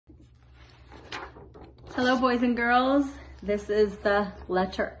Hello, boys and girls. This is the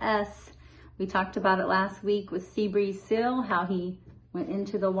letter S. We talked about it last week with Seabreeze Seal, how he went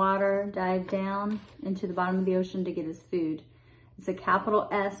into the water, dived down into the bottom of the ocean to get his food. It's a capital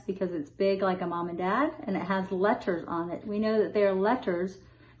S because it's big like a mom and dad, and it has letters on it. We know that they are letters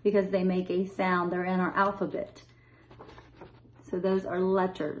because they make a sound. They're in our alphabet. So those are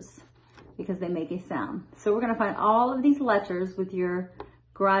letters because they make a sound. So we're gonna find all of these letters with your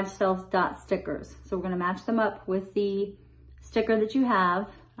Garage Sales dot stickers. So we're gonna match them up with the sticker that you have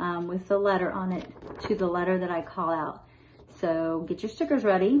with the letter on it to the letter that I call out. So get your stickers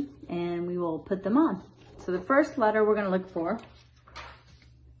ready and we will put them on. So the first letter we're gonna look for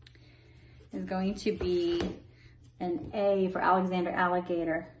is going to be an A for Alexander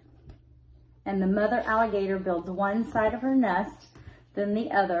Alligator. And the mother alligator builds one side of her nest, then the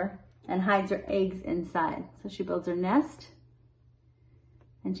other, and hides her eggs inside. So she builds her nest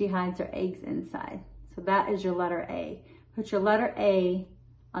and she hides her eggs inside. So that is your letter A. Put your letter A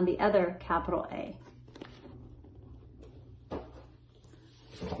on the other capital A.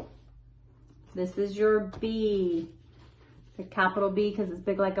 This is your B. It's a capital B because it's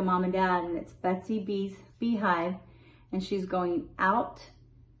big like a mom and dad, and it's Betsy B's beehive, and she's going out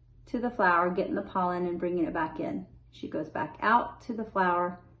to the flower, getting the pollen and bringing it back in. She goes back out to the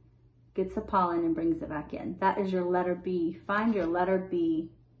flower, gets the pollen and brings it back in. That is your letter B. Find your letter B.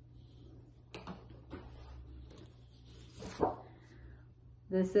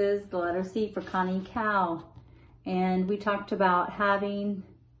 This is the letter C for Connie Cow. And we talked about having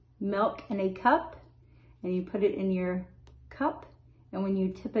milk in a cup, and you put it in your cup, and when you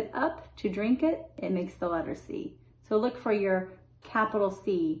tip it up to drink it, it makes the letter C. So look for your capital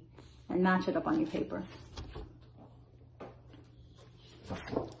C and match it up on your paper.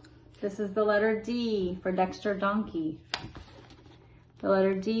 This is the letter D for Dexter Donkey. The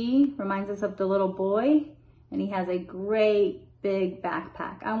letter D reminds us of the little boy, and he has a great big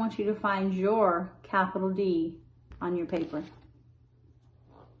backpack. I want you to find your capital D on your paper.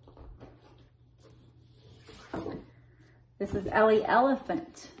 This is Ellie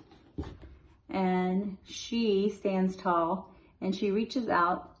Elephant, and she stands tall, and she reaches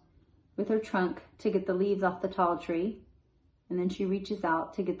out with her trunk to get the leaves off the tall tree. And then she reaches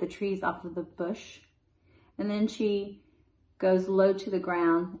out to get the trees off of the bush. And then she goes low to the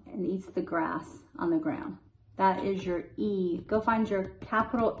ground and eats the grass on the ground. That is your E. Go find your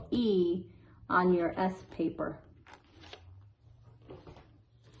capital E on your S paper.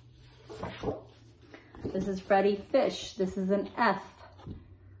 This is Freddy Fish. This is an F.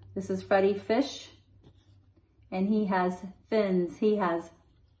 This is Freddy Fish, and he has fins. He has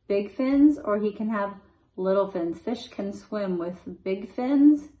big fins, or he can have little fins. Fish can swim with big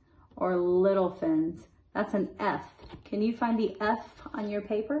fins or little fins. That's an F. Can you find the F on your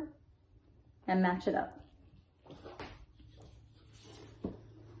paper and match it up?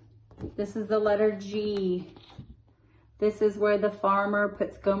 This is the letter G. This is where the farmer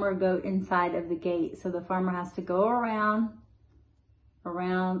puts Gomer Goat inside of the gate. So the farmer has to go around,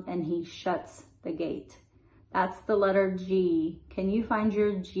 and he shuts the gate. That's the letter G. Can you find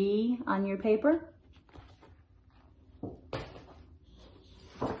your G on your paper?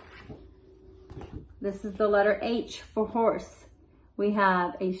 This is the letter H for horse. We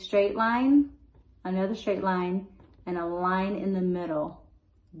have a straight line, another straight line, and a line in the middle.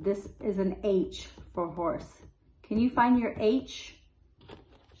 This is an H for horse. Can you find your H?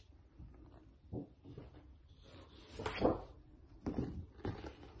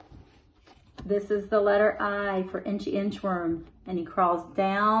 This is the letter I for Inchy Inchworm, and he crawls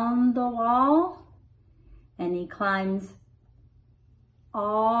down the wall and he climbs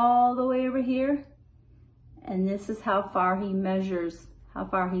all the way over here. And this is how far he measures, how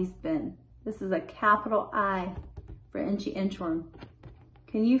far he's been. This is a capital I for Inchy Inchworm.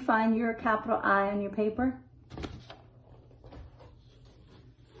 Can you find your capital I on your paper?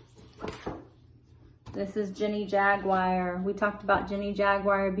 This is Jenny Jaguar. We talked about Jenny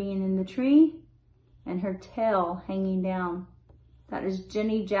Jaguar being in the tree and her tail hanging down. That is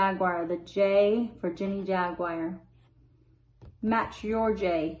Jenny Jaguar, the J for Jenny Jaguar. Match your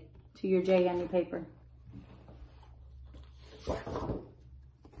J to your J on your paper.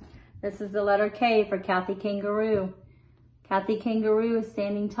 This is the letter K for Kathy Kangaroo. Kathy Kangaroo is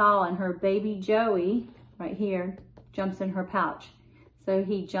standing tall, and her baby Joey, right here, jumps in her pouch. So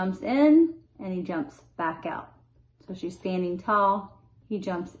he jumps in and he jumps back out. So she's standing tall, he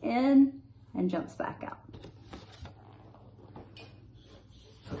jumps in and jumps back out.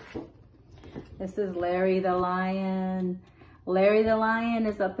 This is Larry the Lion. Larry the Lion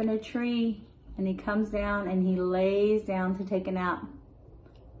is up in a tree, and he comes down and he lays down to take a nap.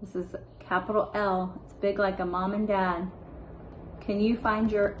 This is capital L. It's big like a mom and dad. Can you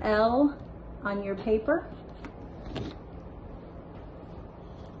find your L on your paper?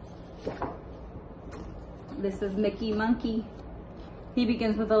 This is Mickey Monkey. He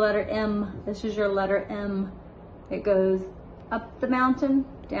begins with the letter M. This is your letter M. It goes up the mountain,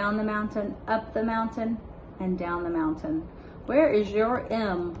 down the mountain, up the mountain, and down the mountain. Where is your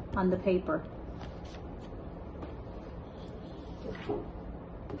M on the paper?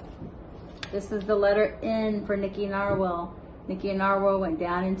 This is the letter N for Nicky Narwhal. Nicky Narwhal went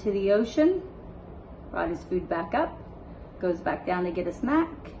down into the ocean, brought his food back up, goes back down to get a snack,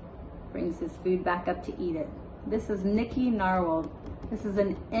 brings his food back up to eat it. This is Nicky Narwhal. This is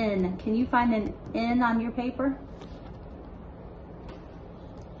an N. Can you find an N on your paper?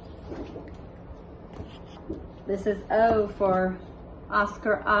 This is O for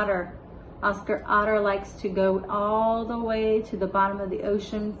Oscar Otter. Oscar Otter likes to go all the way to the bottom of the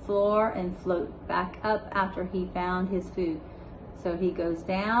ocean floor and float back up after he found his food. So he goes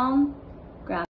down